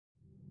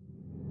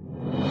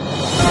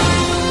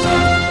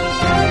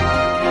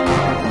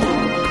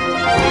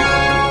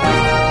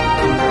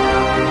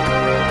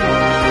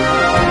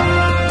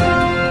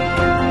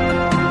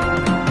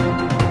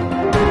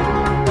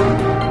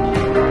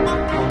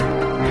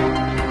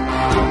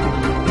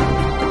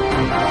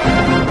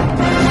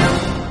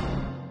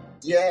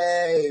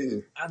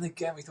And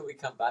again, we thought we'd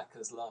come back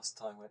because last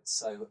time went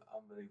so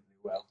unbelievably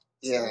well.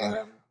 Yeah,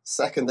 So,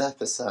 second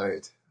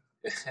episode.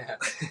 yeah.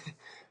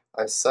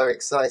 I'm so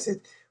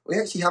excited. We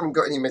actually haven't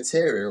got any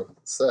material,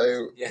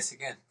 so Yes,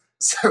 again.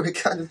 we're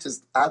kind of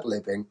just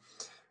ad-libbing.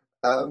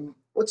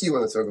 What do you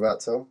want to talk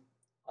about, Tom?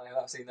 I have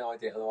absolutely no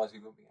idea, otherwise we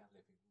wouldn't be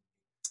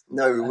ad-libbing.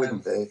 No, we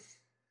wouldn't be.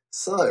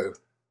 So,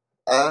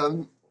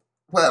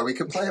 well, we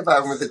could play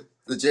about with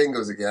the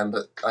jingles again,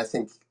 but I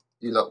think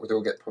you lot would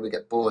all probably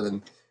get bored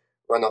and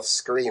run off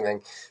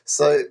screaming.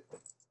 So,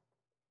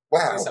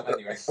 wow. Some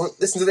anyway. Well,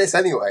 listen to this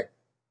anyway.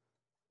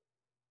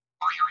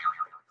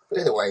 Put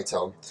it away,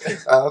 Tom.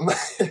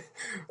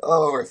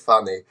 Oh, we're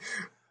funny.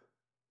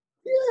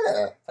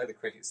 Yeah. Play the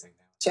cricket thing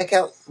now. Check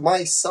out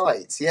my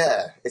site.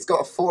 Yeah, it's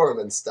got a forum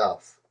and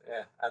stuff.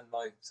 Yeah, and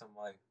some of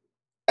my...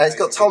 And it's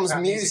got amazing Tom's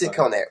crap music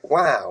on on it.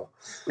 Wow.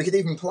 We could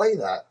even play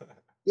that.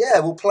 Yeah,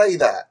 we'll play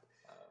that.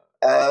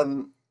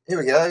 Here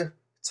we go.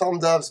 Tom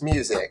Dove's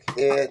music.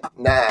 Here,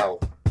 now.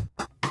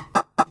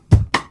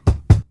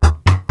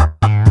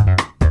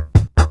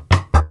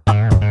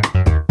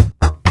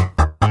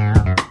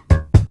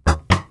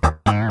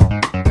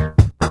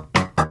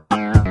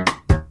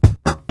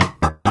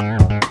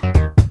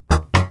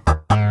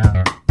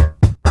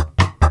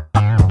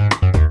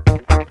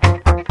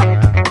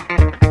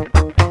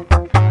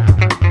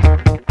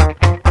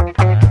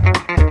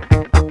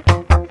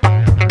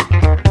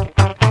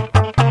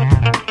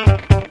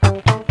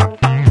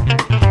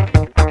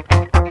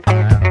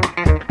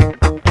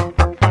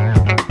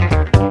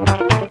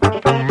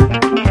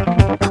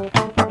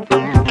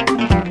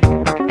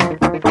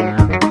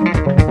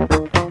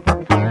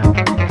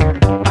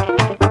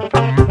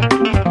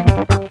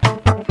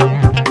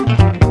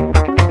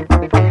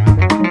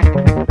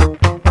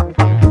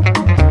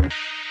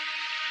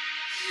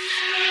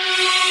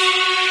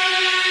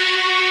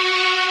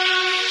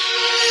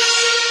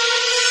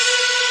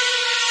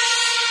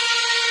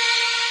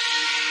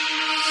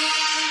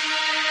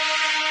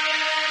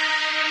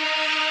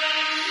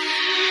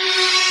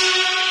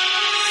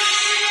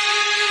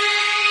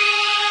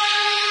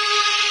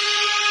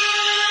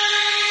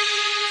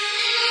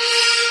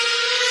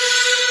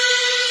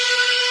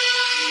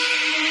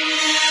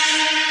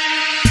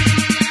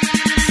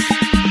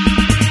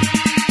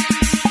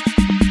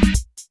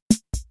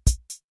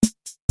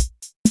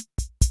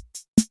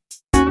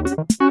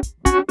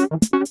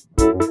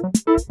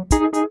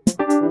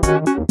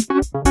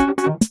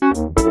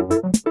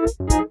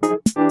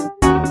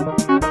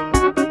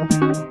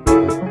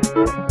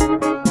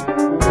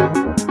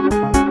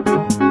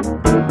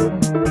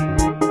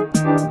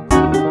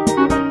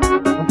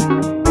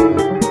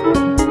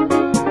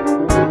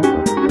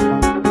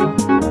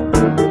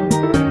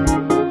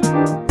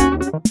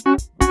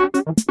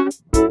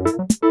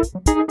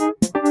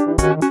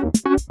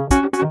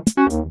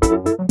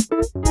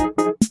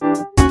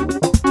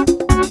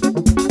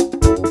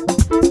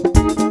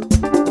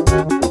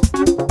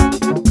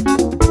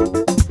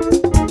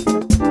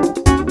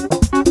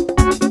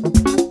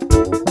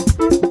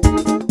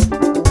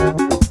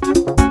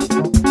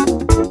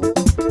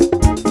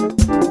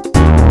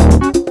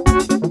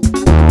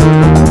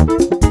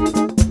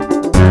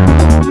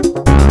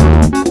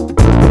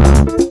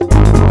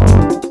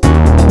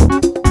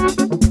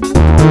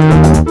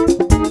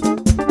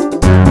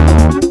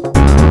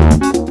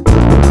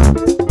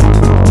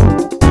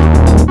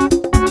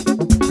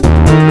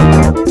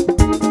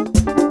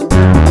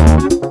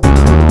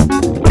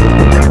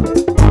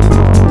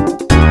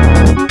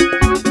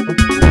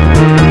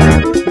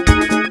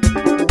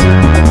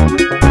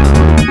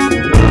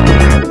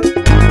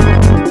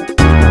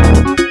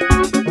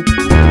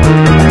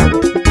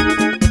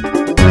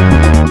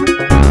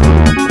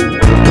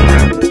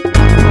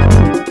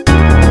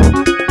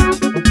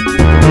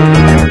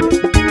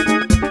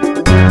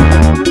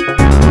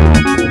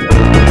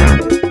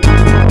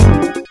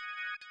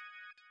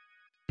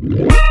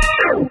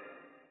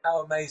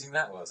 How amazing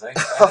that was, eh?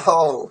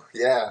 Oh,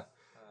 yeah.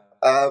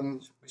 We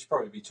should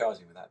probably be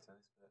charging with that.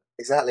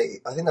 Exactly.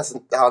 I think that's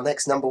our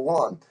next number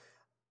one.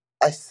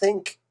 I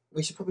think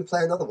we should probably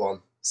play another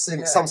one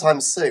soon,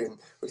 sometime soon.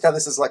 We can have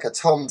this as like a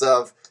Tom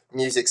Dove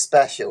music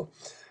special,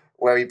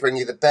 where we bring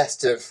you the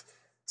best of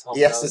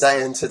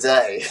yesterday and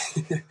today.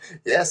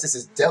 Yes, this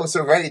is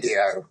Delta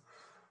Radio.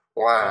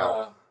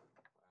 Wow.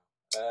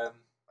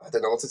 I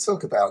don't know what to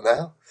talk about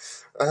now.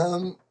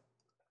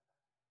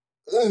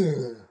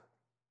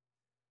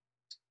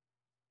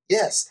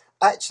 Yes,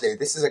 actually,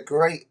 this is a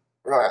great...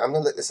 Right, I'm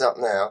going to look this up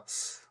now.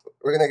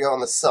 We're going to go on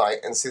the site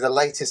and see the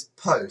latest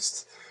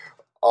post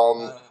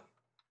on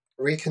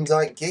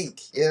Recondite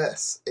Geek.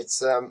 Yes,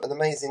 it's an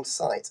amazing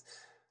site.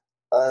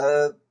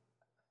 Why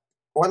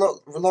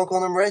not log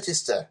on and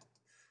register?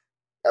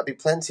 That'd be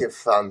plenty of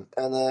fun.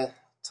 And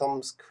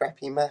Tom's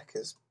crappy Mac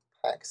has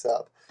packed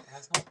up.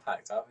 It's not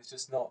packed up, it's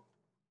just not...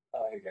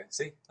 Oh, here you go.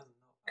 See?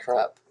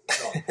 Crap.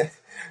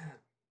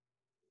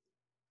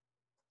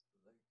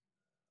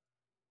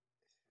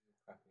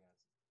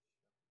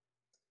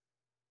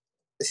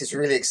 This is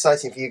really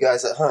exciting for you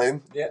guys at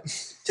home. Yeah.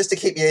 Just to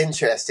keep you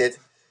interested,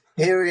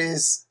 here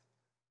is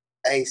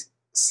a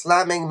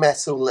slamming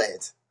metal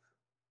lid.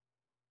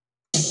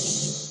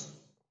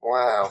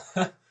 Wow.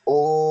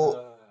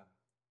 Or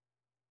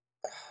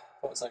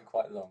Thought something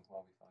quite long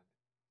while we find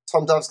it.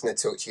 Tom Dove's going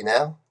to talk to you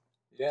now.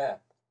 Yeah.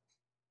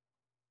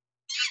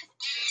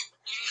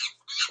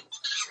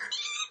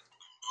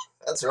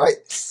 That's right.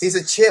 He's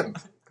a chimp.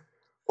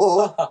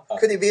 Or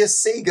could he be a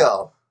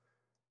seagull?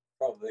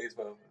 Probably as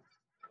well.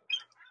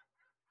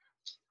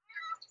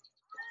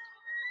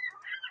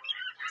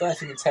 I don't know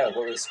if you can tell, but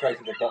we're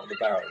scraping the bottom of the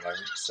barrel at the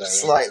moment. So,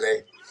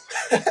 Slightly.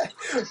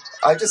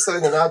 I just saw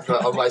an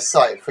advert on my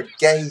site for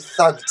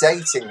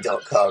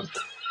gaythugdating.com.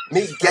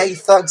 Meet gay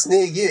thugs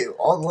near you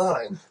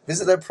online.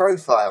 Visit their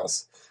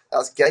profiles.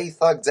 That's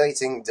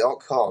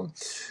gaythugdating.com.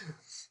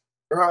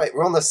 Right,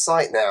 we're on the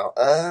site now.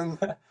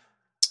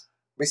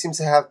 We seem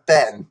to have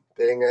Ben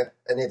being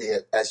an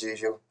idiot, as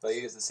usual. But he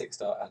is the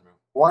 6-star admiral.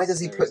 Why does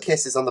he There put is.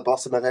 kisses on the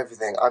bottom of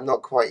everything? I'm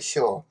not quite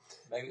sure.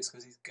 Maybe it's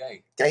because he's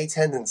gay. Gay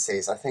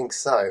tendencies, I think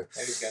so.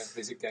 Maybe he's going to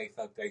visit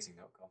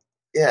gaythugdating.com.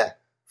 Yeah,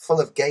 full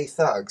of gay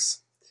thugs.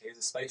 Here's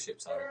a spaceship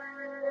siren.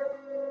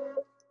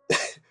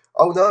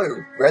 Oh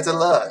no, red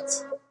alert.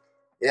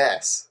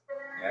 Yes,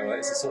 Yeah, well,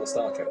 it's a sort of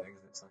Star Trek thing,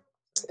 isn't it?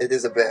 So, it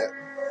is a bit.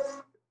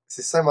 This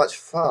is so much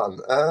fun.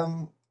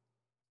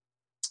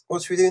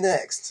 What should we do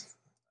next?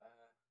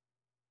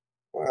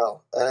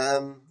 Well,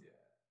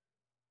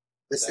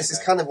 this is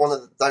kind of one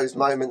of those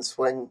moments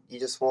when you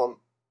just want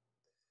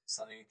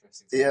something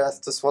interesting. the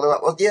earth to swallow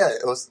up. Well, yeah,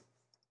 it was.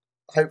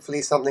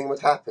 Hopefully something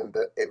would happen,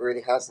 but it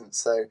really hasn't.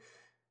 So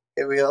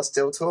here we are,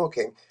 still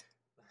talking.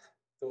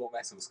 The all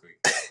metal squeak.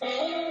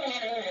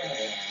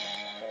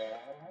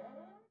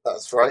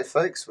 That's right,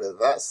 folks. With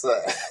that's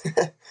there.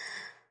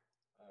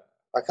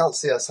 I can't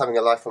see us having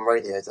a life on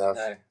radio, Dave.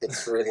 No.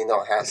 It's really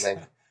not happening.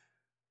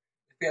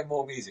 If we had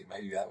more music,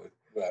 maybe that would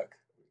work.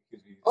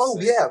 Because we just Oh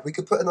say- yeah, we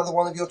could put another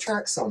one of your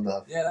tracks on,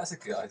 Dove. Yeah, that's a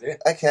good idea.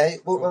 Okay,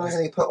 what one are we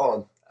going to put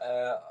on?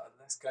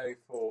 Let's go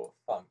for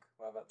funk.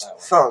 What about that one?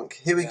 Funk.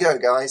 Here we Yeah. go,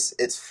 guys.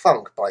 It's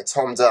Funk by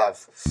Tom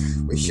Dove.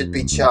 We should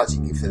be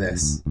charging you for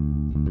this.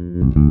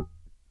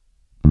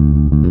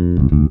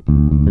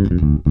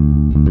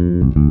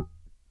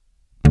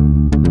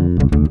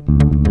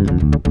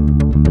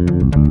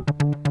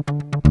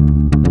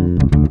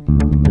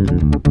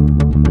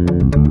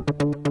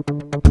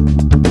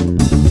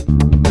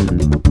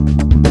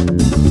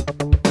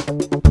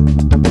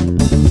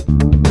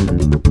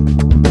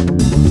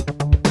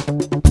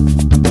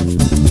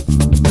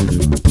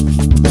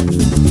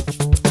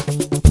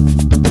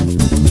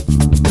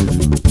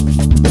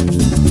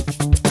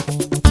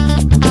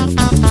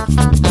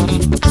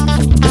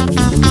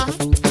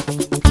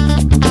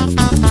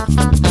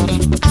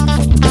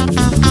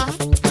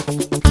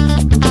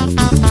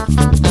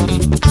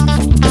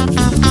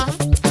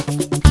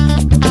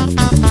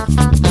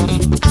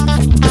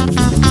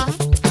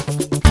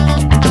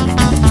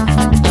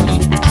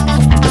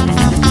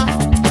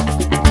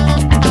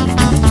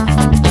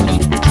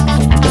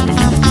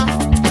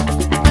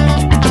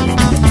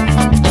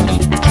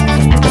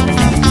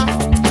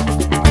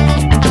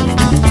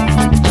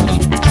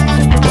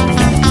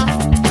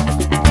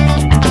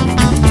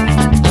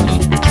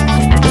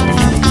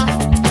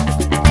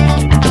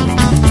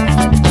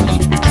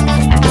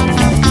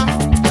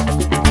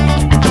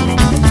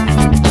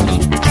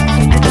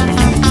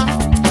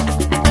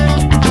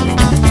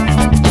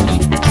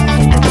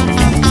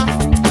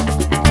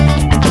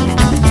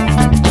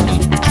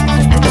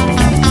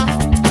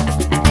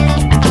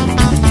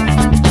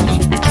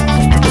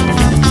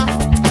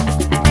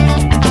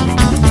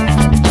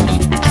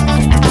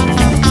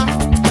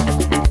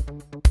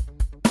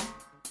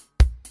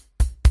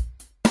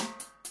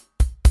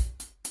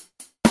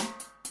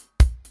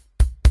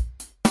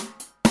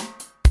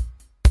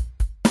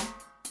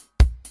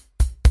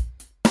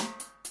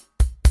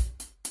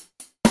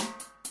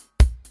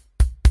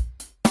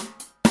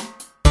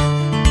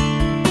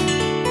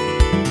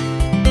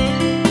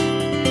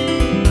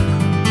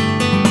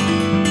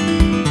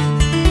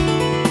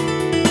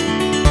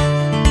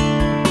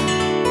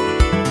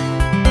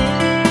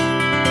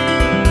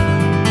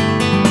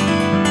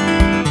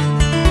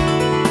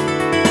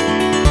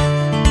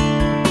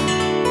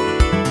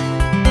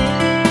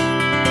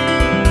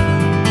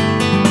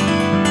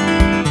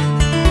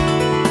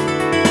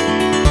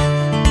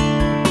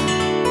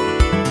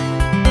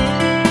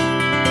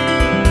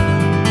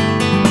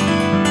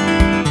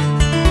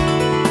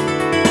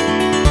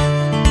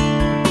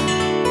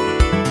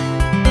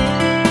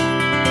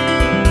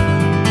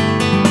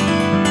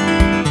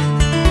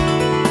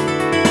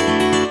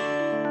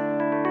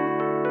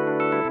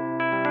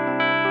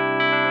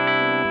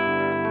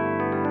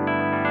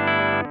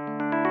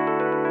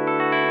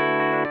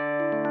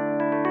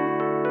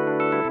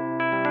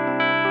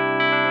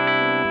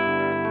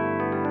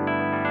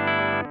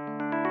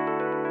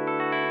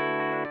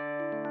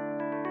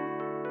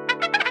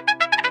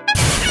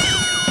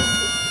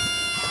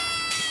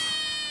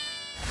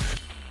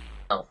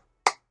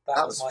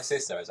 That was was my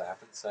sister, as it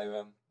happened.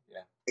 So yeah.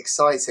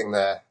 Exciting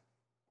there.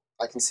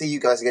 I can see you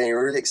guys are getting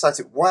really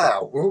excited.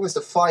 Wow, we're almost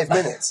at 5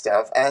 minutes,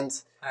 Dav,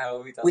 and How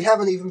are we done? we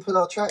haven't even put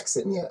our tracks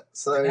in yet.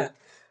 So Yeah.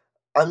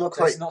 I'm not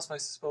quite. You're not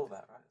supposed to spoil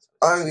that, right?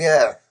 Oh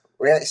yeah,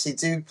 we actually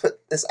do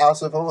put this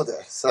out of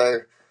order,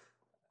 so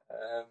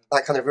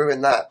that kind of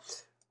ruined that.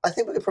 I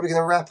think we're probably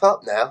going to wrap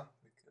up now.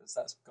 Because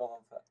that's gone on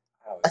for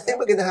hours. I think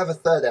we're going to have a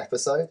third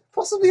episode,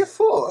 possibly a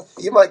fourth.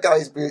 You might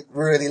guys be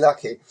really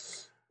lucky,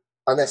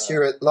 unless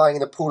you're lying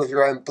in a pool of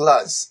your own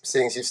blood,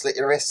 seeing as you've slit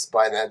your wrists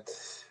by then.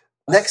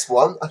 Next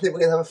one, I think we're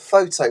going to have a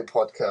photo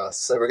podcast,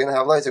 so we're going to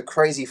have loads of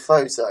crazy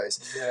photos.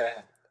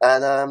 Yeah.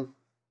 And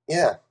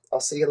yeah, I'll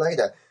see you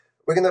later.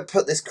 We're going to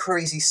put this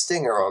crazy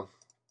stinger on,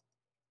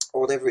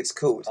 or whatever it's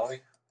called. Are we?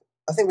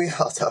 I think we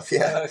are, Duff,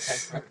 yeah.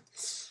 Okay.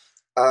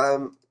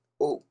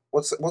 Oh,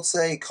 what's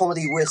a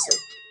comedy whistle?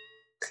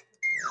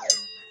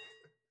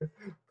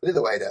 Put it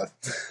away, Duff.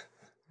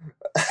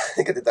 I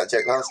think I did that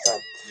joke last time.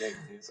 Yeah,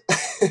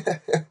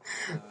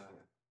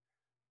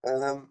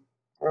 it is.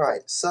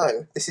 Right,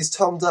 so this is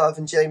Tom Dove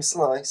and James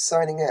Sly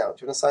signing out.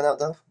 Do you want to sign out,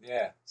 Dove?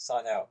 Yeah,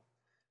 sign out.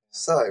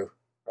 So,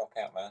 Rock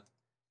out, man.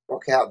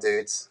 rock out,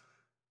 dudes.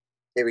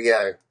 Here we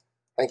go.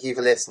 Thank you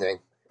for listening.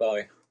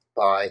 Bye.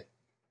 Bye.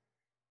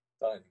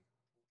 Bye.